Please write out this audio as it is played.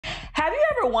Have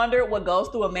you ever wondered what goes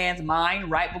through a man's mind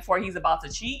right before he's about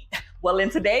to cheat? Well, in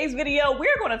today's video,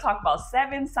 we're going to talk about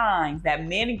 7 signs that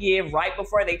men give right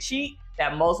before they cheat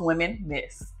that most women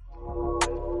miss.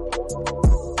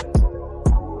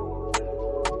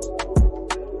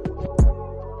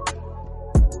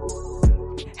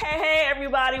 Hey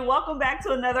everybody, welcome back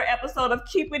to another episode of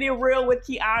Keeping It Real with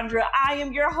Keandra. I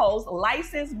am your host,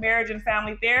 licensed marriage and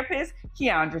family therapist,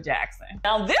 Keandra Jackson.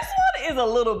 Now this one is a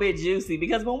little bit juicy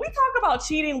because when we talk about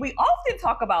cheating, we often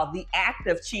talk about the act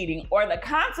of cheating or the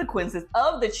consequences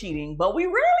of the cheating, but we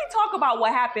rarely talk about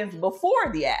what happens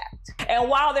before the act. And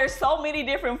while there's so many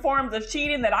different forms of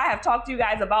cheating that I have talked to you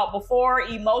guys about before,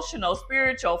 emotional,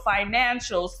 spiritual,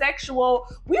 financial, sexual,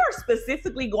 we are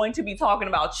specifically going to be talking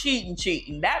about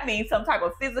cheating. That means some type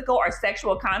of physical or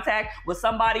sexual contact with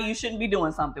somebody you shouldn't be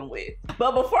doing something with.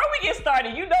 But before we get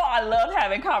started, you know I love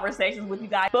having conversations with you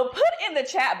guys. But put in the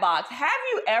chat box, have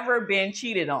you ever been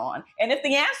cheated on? And if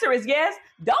the answer is yes,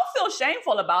 don't feel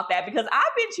shameful about that because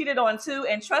I've been cheated on too,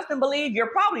 and trust and believe you're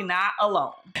probably not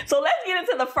alone. So let's get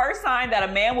into the first sign that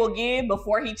a man will give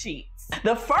before he cheats.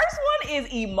 The first one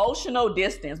is emotional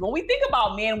distance. When we think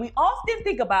about men, we often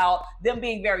think about them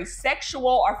being very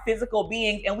sexual or physical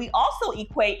beings, and we also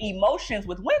equate emotions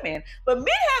with women. But men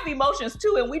have emotions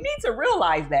too, and we need to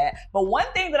realize that. But one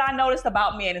thing that I noticed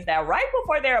about men is that right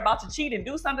before they're about to cheat and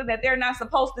do something that they're not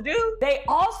supposed to do, they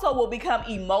also will become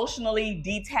emotionally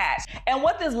detached. And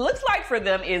what this looks like for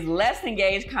them is less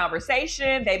engaged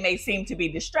conversation. They may seem to be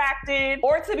distracted,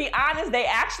 or to be honest, they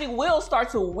actually will start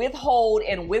to withhold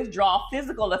and withdraw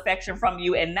physical affection from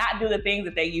you and not do the things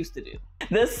that they used to do.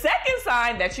 The second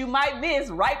sign that you might miss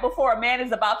right before a man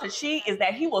is about to cheat is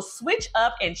that he will switch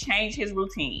up and change his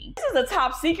routine. This is a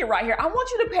top secret right here. I want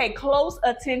you to pay close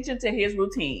attention to his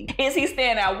routine. Is he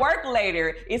staying at work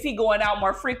later? Is he going out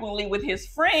more frequently with his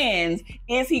friends?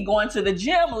 Is he going to the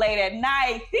gym late at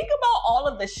night? Think about all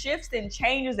of the shifts and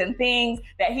changes and things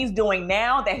that he's doing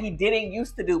now that he didn't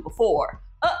used to do before.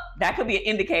 That could be an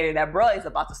indicator that bro is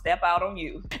about to step out on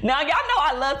you. Now, y'all know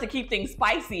I love to keep things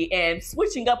spicy, and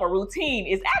switching up a routine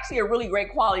is actually a really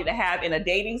great quality to have in a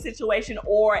dating situation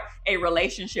or a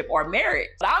relationship or marriage.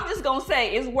 But I'm just gonna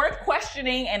say it's worth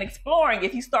questioning and exploring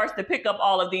if he starts to pick up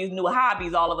all of these new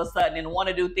hobbies all of a sudden and want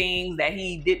to do things that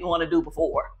he didn't want to do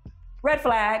before. Red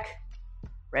flag.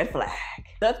 Red flag.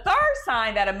 The third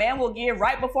sign that a man will give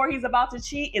right before he's about to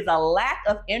cheat is a lack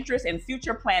of interest in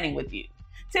future planning with you.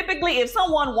 Typically, if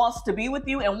someone wants to be with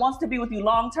you and wants to be with you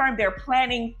long-term, they're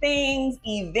planning things,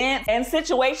 events, and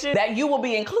situations that you will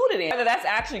be included in. Whether that's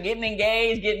actually getting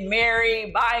engaged, getting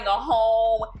married, buying a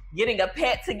home, getting a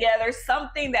pet together,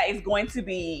 something that is going to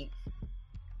be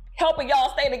helping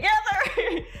y'all stay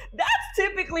together. That's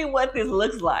typically what this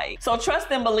looks like. So trust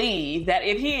and believe that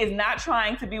if he is not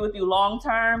trying to be with you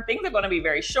long-term, things are going to be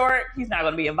very short. He's not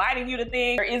going to be inviting you to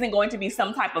things. There isn't going to be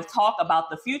some type of talk about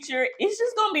the future. It's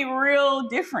just going to be real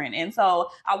different. And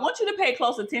so I want you to pay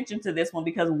close attention to this one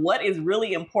because what is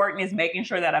really important is making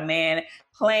sure that a man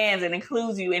plans and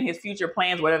includes you in his future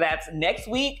plans, whether that's next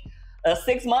week,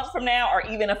 6 months from now, or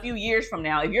even a few years from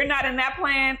now. If you're not in that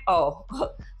plan,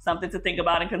 something to think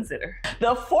about and consider.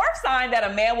 The fourth sign that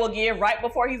a man will give right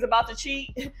before he's about to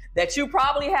cheat that you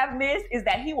probably have missed is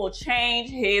that he will change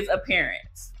his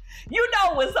appearance. You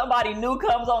know, when somebody new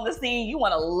comes on the scene, you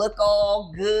want to look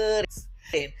all good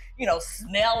and,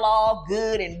 smell all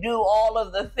good and do all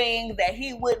of the things that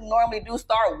he wouldn't normally do,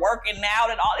 start working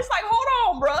out and all. It's like,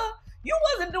 hold on, bruh. You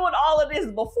wasn't doing all of this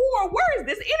before. Where is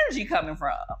this energy coming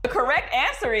from? The correct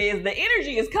answer is the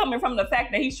energy is coming from the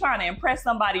fact that he's trying to impress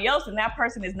somebody else and that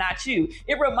person is not you.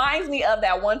 It reminds me of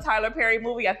that one Tyler Perry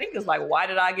movie. I think it's like Why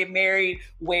Did I Get Married?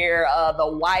 Where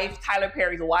Tyler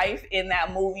Perry's wife in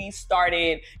that movie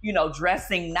started,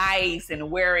 dressing nice and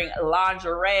wearing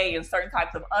lingerie and certain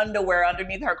types of underwear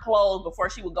underneath her clothes before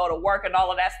she would go to work and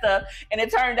all of that stuff. And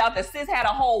it turned out that sis had a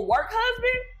whole work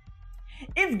husband.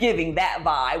 It's giving that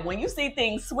vibe. When you see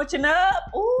things switching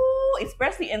up,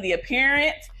 especially in the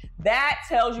appearance, that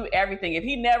tells you everything. If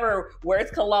he never wears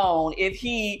cologne, if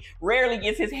he rarely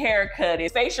gets his hair cut,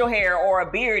 his facial hair or a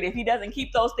beard, if he doesn't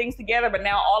keep those things together, but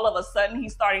now all of a sudden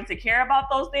he's starting to care about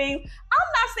those things,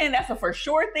 I'm not saying that's a for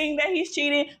sure thing that he's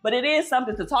cheating, but it is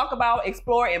something to talk about,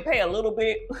 explore, and pay a little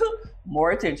bit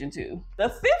more attention to. The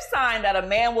fifth sign that a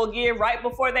man will give right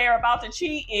before they are about to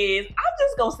cheat is, I'm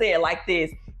just gonna say it like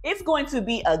this, it's going to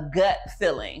be a gut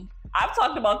feeling. I've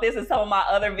talked about this in some of my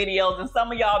other videos, and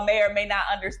some of y'all may or may not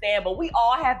understand, but we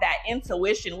all have that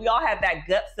intuition. We all have that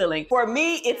gut feeling. For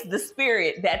me, it's the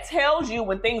spirit that tells you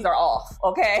when things are off,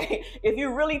 okay? If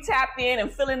you really tap in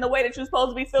and feeling the way that you're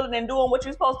supposed to be feeling and doing what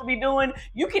you're supposed to be doing,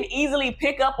 you can easily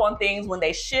pick up on things when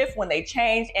they shift, when they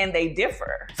change, and they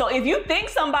differ. So if you think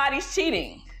somebody's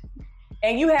cheating,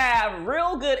 and you have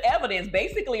real good evidence,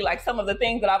 basically like some of the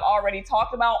things that I've already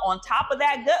talked about on top of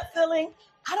that gut feeling,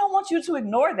 I don't want you to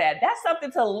ignore that. That's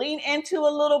something to lean into a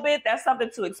little bit. That's something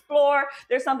to explore.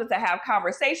 There's something to have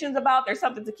conversations about. There's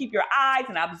something to keep your eyes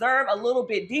and observe a little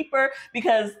bit deeper,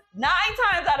 because 9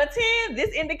 times out of 10, this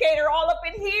indicator all up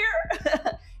in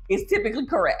here is typically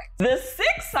correct. The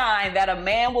 6th sign that a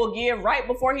man will give right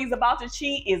before he's about to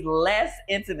cheat is less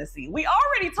intimacy. We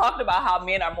already talked about how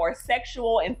men are more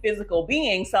sexual and physical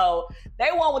beings, so they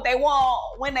want what they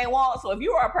want when they want. So if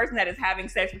you are a person that is having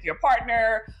sex with your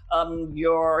partner,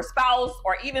 your spouse,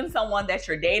 or even someone that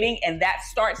you're dating, and that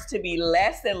starts to be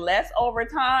less and less over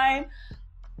time,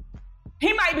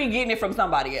 he might be getting it from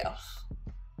somebody else.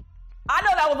 I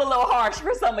know that was a little harsh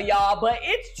for some of y'all, but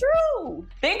it's true.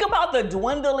 Think about the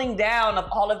dwindling down of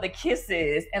all of the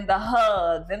kisses and the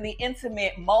hugs and the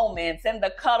intimate moments and the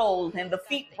cuddles and the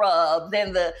feet rubs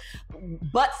and the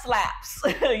butt slaps.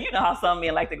 You know how some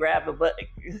men like to grab the butt.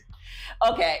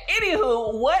 Okay,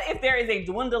 anywho, what if there is a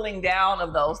dwindling down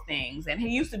of those things? And he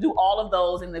used to do all of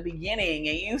those in the beginning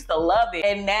and you used to love it,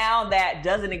 and now that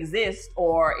doesn't exist,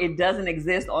 or it doesn't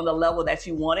exist on the level that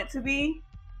you want it to be?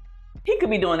 He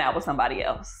could be doing that with somebody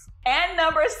else. And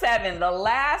number 7, the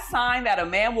last sign that a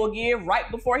man will give right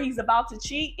before he's about to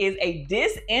cheat is a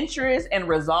disinterest in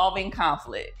resolving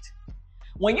conflict.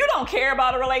 When you don't care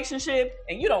about a relationship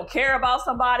and you don't care about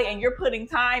somebody and you're putting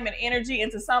time and energy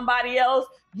into somebody else,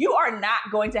 you are not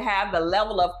going to have the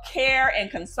level of care and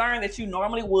concern that you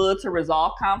normally would to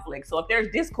resolve conflict. So if there's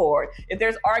discord, if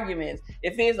there's arguments,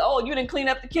 if it's, oh, you didn't clean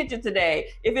up the kitchen today,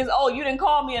 if it's, oh, you didn't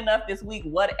call me enough this week,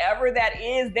 whatever that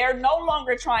is, they're no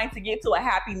longer trying to get to a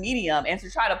happy medium and to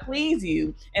try to please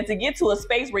you and to get to a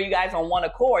space where you guys on one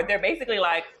accord. They're basically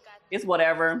like, it's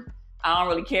whatever. I don't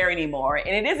really care anymore. And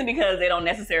it isn't because they don't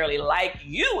necessarily like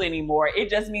you anymore. It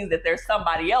just means that there's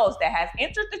somebody else that has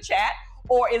entered the chat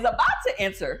or is about to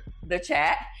enter the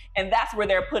chat, and that's where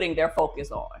they're putting their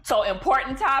focus on. So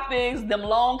important topics, them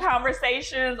long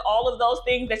conversations, all of those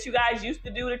things that you guys used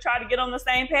to do to try to get on the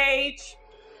same page,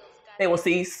 they will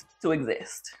cease to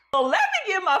exist. So let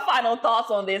me give my final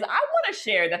thoughts on this. I want to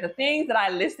share that the things that I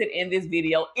listed in this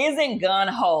video isn't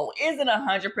gun-ho, isn't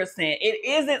 100%. It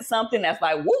isn't something that's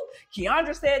like, whoop,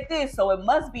 Keandra said this, so it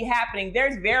must be happening.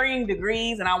 There's varying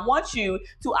degrees, and I want you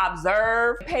to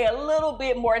observe, pay a little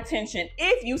bit more attention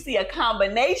if you see a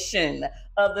combination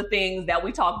of the things that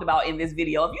we talked about in this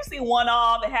video. If you see one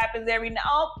off, it happens every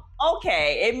now,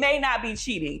 okay, it may not be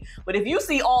cheating. But if you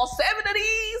see all 7 of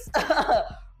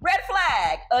these, red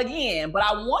flag again. But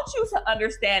I want you to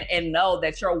understand and know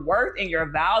that your worth and your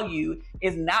value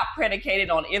is not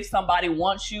predicated on if somebody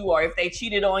wants you or if they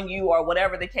cheated on you or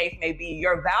whatever the case may be.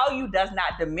 Your value does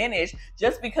not diminish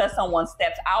just because someone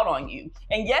steps out on you.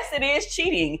 And yes, it is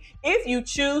cheating if you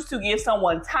choose to give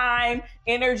someone time,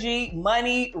 energy,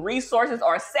 money, resources,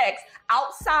 or sex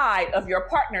outside of your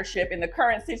partnership in the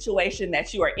current situation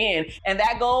that you are in. And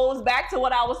that goes back to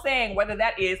what I was saying, whether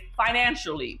that is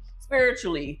financially,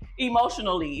 spiritually,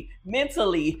 emotionally,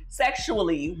 mentally,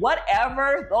 sexually,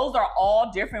 whatever, those are all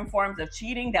different forms of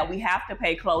cheating that we have to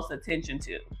pay close attention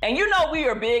to. And you know we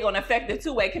are big on effective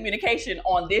two-way communication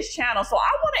on this channel, so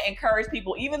I want to encourage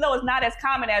people, even though it's not as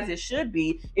common as it should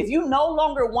be, if you no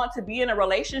longer want to be in a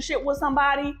relationship with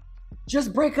somebody,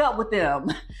 just break up with them.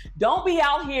 Don't be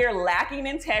out here lacking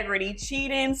integrity,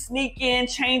 cheating, sneaking,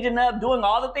 changing up, doing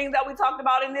all the things that we talked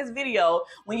about in this video,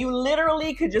 when you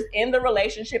literally could just end the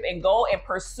relationship and go and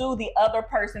pursue the other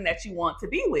person that you want to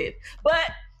be with. But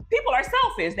people are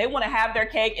selfish. They want to have their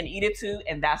cake and eat it too,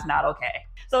 and that's not okay.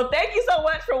 So thank you so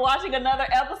much for watching another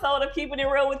episode of Keeping It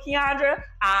Real with Keandra.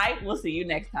 I will see you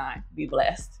next time. Be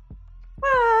blessed.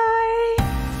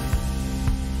 Bye.